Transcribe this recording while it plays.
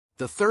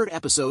The third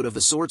episode of the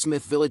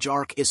Swordsmith Village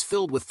arc is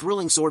filled with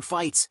thrilling sword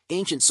fights,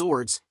 ancient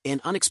swords, and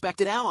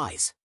unexpected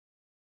allies.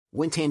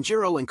 When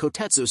Tanjiro and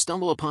Kotetsu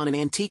stumble upon an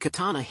antique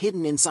katana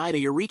hidden inside a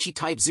Yorichi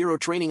Type 0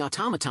 training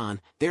automaton,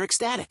 they're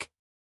ecstatic.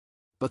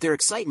 But their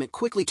excitement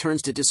quickly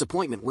turns to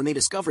disappointment when they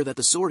discover that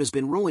the sword has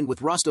been ruined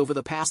with rust over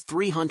the past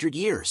 300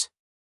 years.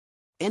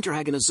 Enter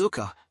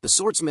Haganazuka, the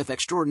swordsmith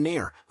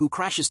extraordinaire, who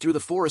crashes through the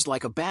forest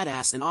like a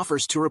badass and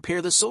offers to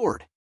repair the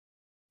sword.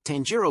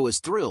 Tanjiro is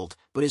thrilled,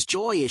 but his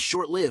joy is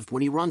short-lived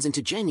when he runs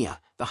into Genya,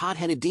 the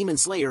hot-headed demon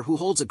slayer who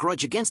holds a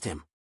grudge against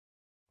him.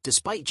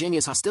 Despite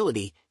Genya's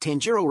hostility,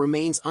 Tanjiro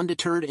remains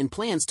undeterred and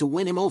plans to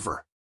win him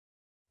over.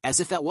 As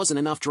if that wasn't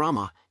enough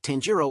drama,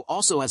 Tanjiro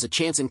also has a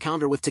chance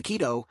encounter with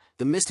Takedo,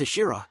 the Mist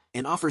Hashira,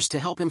 and offers to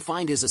help him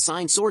find his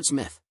assigned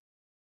swordsmith.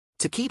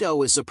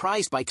 Takedo is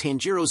surprised by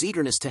Tanjiro's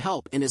eagerness to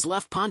help and is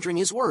left pondering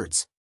his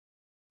words.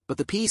 But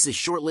the peace is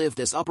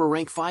short-lived as Upper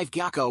Rank 5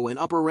 Gyakko and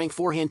Upper Rank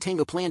 4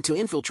 Hantenga plan to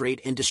infiltrate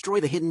and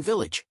destroy the hidden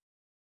village.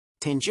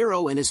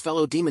 Tanjiro and his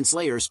fellow demon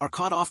slayers are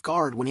caught off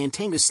guard when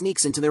Hantenga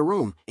sneaks into their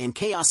room, and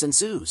chaos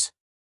ensues.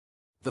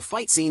 The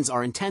fight scenes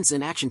are intense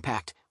and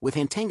action-packed, with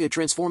Hantenga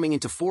transforming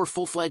into 4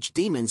 full-fledged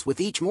demons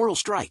with each mortal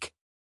strike.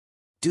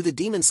 Do the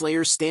demon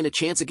slayers stand a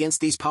chance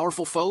against these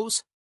powerful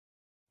foes?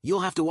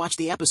 You'll have to watch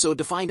the episode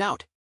to find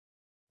out.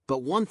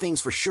 But one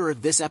thing's for sure,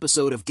 this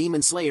episode of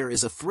Demon Slayer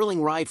is a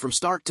thrilling ride from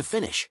start to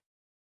finish.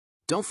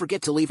 Don't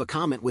forget to leave a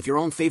comment with your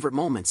own favorite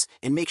moments,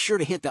 and make sure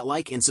to hit that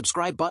like and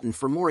subscribe button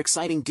for more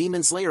exciting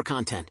Demon Slayer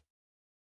content.